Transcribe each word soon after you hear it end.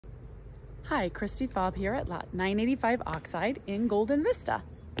Hi, Christy Fobb here at lot 985 Oxide in Golden Vista.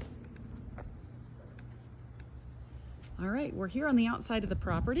 All right, we're here on the outside of the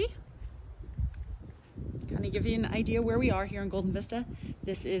property. Kind of give you an idea where we are here in Golden Vista.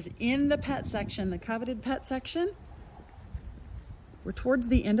 This is in the pet section, the coveted pet section. We're towards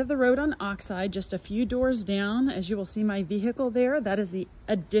the end of the road on Oxide, just a few doors down. As you will see my vehicle there, that is the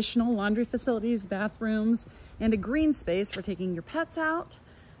additional laundry facilities, bathrooms, and a green space for taking your pets out,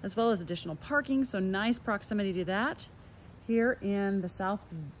 as well as additional parking, so nice proximity to that here in the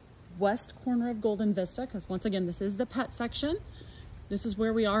southwest corner of Golden Vista, because once again, this is the pet section. This is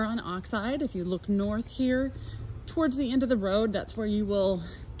where we are on Oxide. If you look north here, towards the end of the road, that's where you will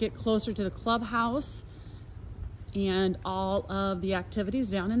get closer to the clubhouse and all of the activities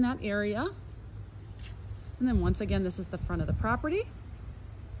down in that area. And then once again, this is the front of the property.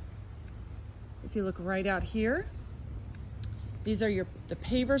 If you look right out here, these are the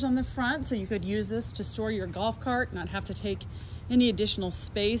pavers on the front, so you could use this to store your golf cart, not have to take any additional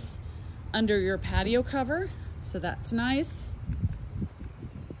space under your patio cover. So that's nice.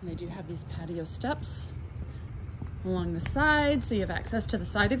 And they do have these patio steps along the side, so you have access to the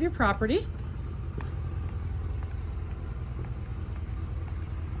side of your property.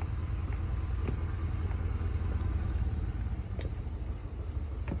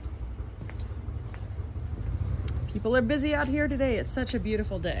 People are busy out here today. It's such a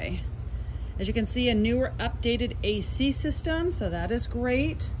beautiful day. As you can see, a newer updated AC system, so that is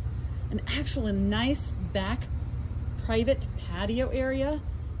great. An actual nice back private patio area.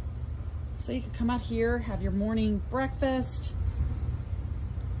 So you could come out here, have your morning breakfast,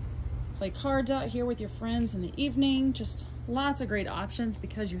 play cards out here with your friends in the evening. Just lots of great options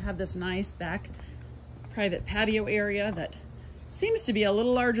because you have this nice back private patio area that seems to be a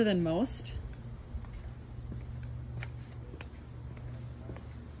little larger than most.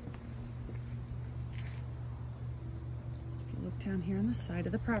 Down here on the side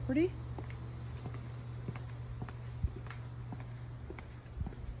of the property.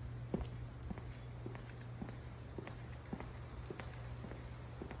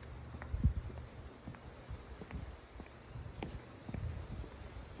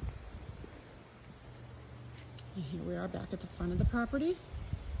 And here we are back at the front of the property.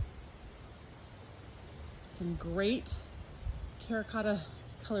 Some great terracotta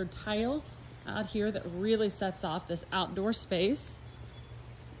colored tile out here that really sets off this outdoor space.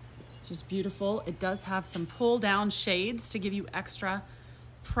 It's just beautiful. It does have some pull down shades to give you extra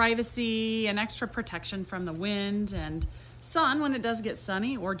privacy and extra protection from the wind and sun when it does get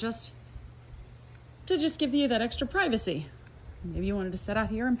sunny, or just to give you that extra privacy. Maybe you wanted to sit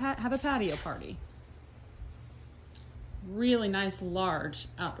out here and have a patio party. Really nice large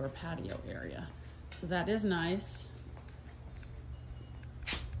outdoor patio area. So that is nice.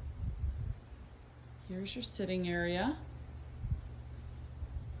 Here's your sitting area.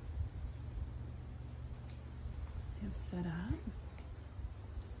 You have set up.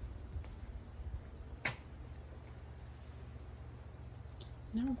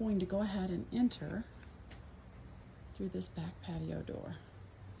 Now we're going to go ahead and enter through this back patio door.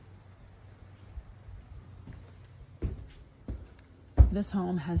 This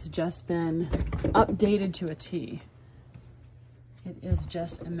home has just been updated to a T. It is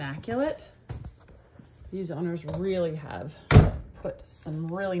just immaculate. These owners really have put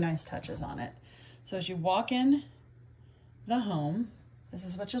some really nice touches on it. So as you walk in the home, this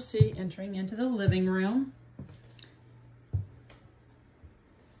is what you'll see entering into the living room.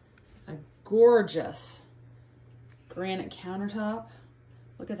 A gorgeous granite countertop.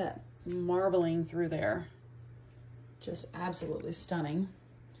 Look at that marbling through there. Just absolutely stunning.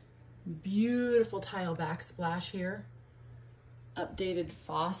 Beautiful tile backsplash here. Updated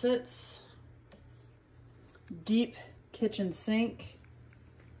faucets. Deep kitchen sink.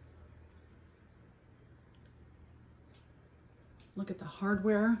 Look at the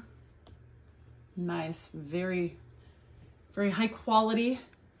hardware. Nice, very, very high quality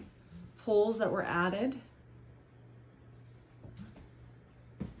pulls that were added.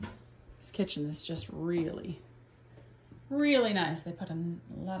 This kitchen is just really, really nice. They put a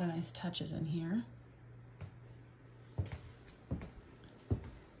lot of nice touches in here.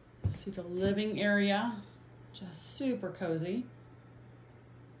 See the living area. Just super cozy.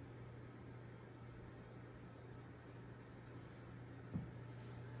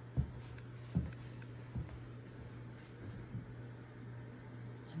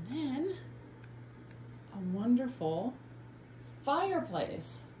 And then a wonderful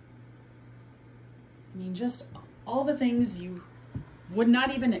fireplace. I mean, just all the things you would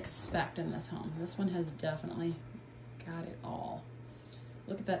not even expect in this home. This one has definitely got it all.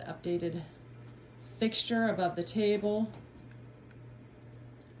 Look at that updated fixture above the table.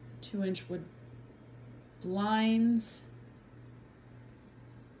 2-inch wood blinds.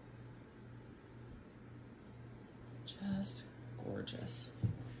 Just gorgeous.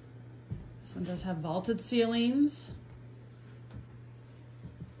 This one does have vaulted ceilings.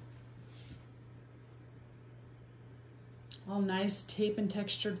 All nice tape and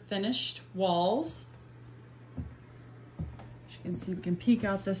textured finished walls. As you can see, we can peek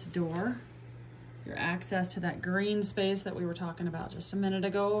out this door. Your access to that green space that we were talking about just a minute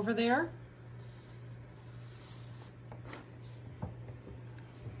ago over there.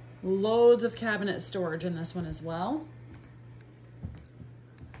 Loads of cabinet storage in this one as well.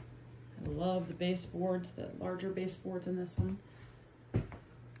 I love the baseboards, the larger baseboards in this one.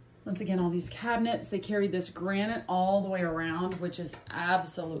 Once again, all these cabinets, they carry this granite all the way around, which is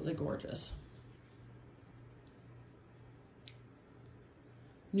absolutely gorgeous.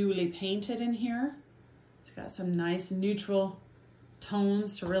 Newly painted in here. It's got some nice neutral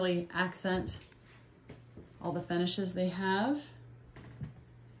tones to really accent all the finishes they have.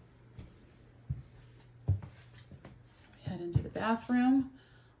 We head into the bathroom.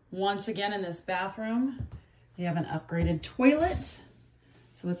 Once again, in this bathroom, they have an upgraded toilet.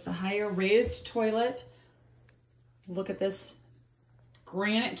 So it's the higher raised toilet. Look at this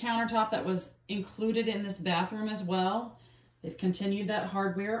granite countertop that was included in this bathroom as well. They've continued that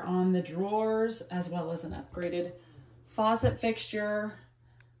hardware on the drawers, as well as an upgraded faucet fixture.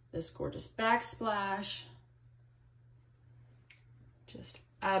 This gorgeous backsplash. Just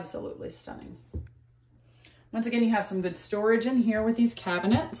absolutely stunning. Once again, you have some good storage in here with these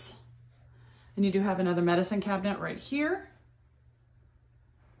cabinets. And you do have another medicine cabinet right here.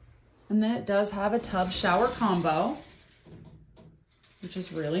 And then it does have a tub shower combo, which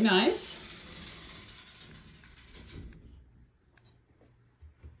is really nice.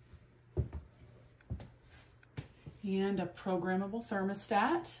 And a programmable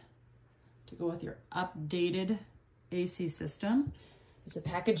thermostat to go with your updated AC system. It's a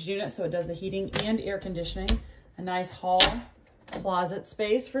packaged unit, so it does the heating and air conditioning. A nice hall closet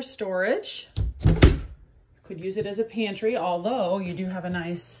space for storage. You could use it as a pantry, although you do have a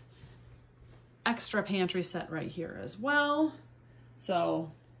nice extra pantry set right here as well.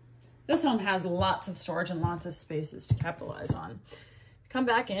 So this home has lots of storage and lots of spaces to capitalize on. Come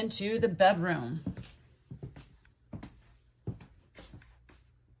back into the bedroom.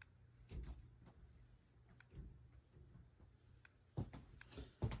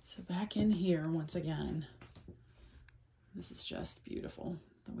 So back in here, once again, this is just beautiful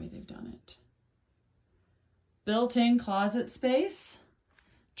the way they've done it. Built-in closet space,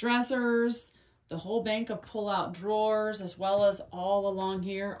 dressers, the whole bank of pull-out drawers, as well as all along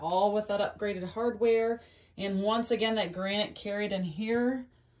here, all with that upgraded hardware. And once again, that granite carried in here.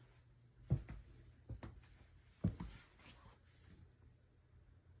 You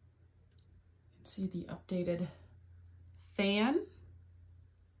can see the updated fan.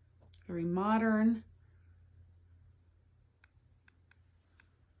 Very modern.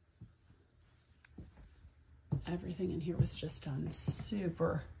 Everything in here was just done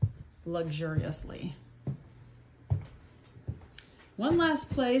super luxuriously. One last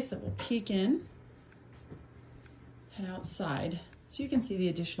place that we'll peek in, head outside, so you can see the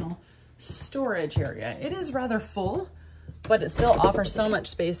additional storage area. It is rather full, but it still offers so much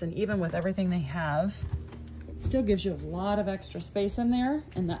space, and even with everything they have, it still gives you a lot of extra space in there,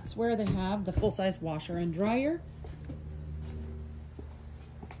 and that's where they have the full-size washer and dryer.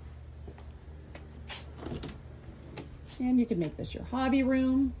 And you could make this your hobby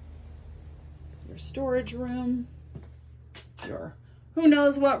room, your storage room, your who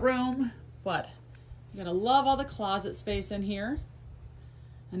knows what room, but you're gonna love all the closet space in here,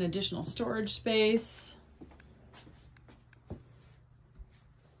 an additional storage space.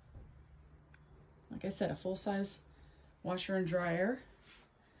 Like I said, a full-size washer and dryer,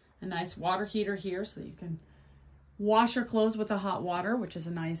 a nice water heater here so that you can wash your clothes with the hot water, which is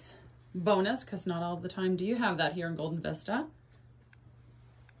a nice bonus because not all the time do you have that here in Golden Vista.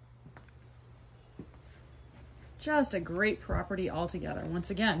 Just a great property altogether. Once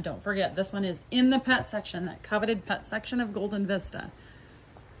again, don't forget, this one is in the pet section, that coveted pet section of Golden Vista.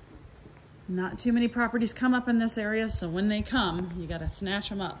 Not too many properties come up in this area, so when they come, you gotta snatch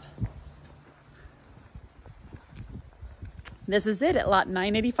them up. This is it at lot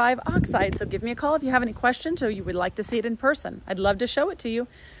 985 Oxide, so give me a call if you have any questions or you would like to see it in person. I'd love to show it to you.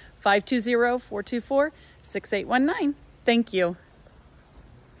 520-424-6819. Thank you.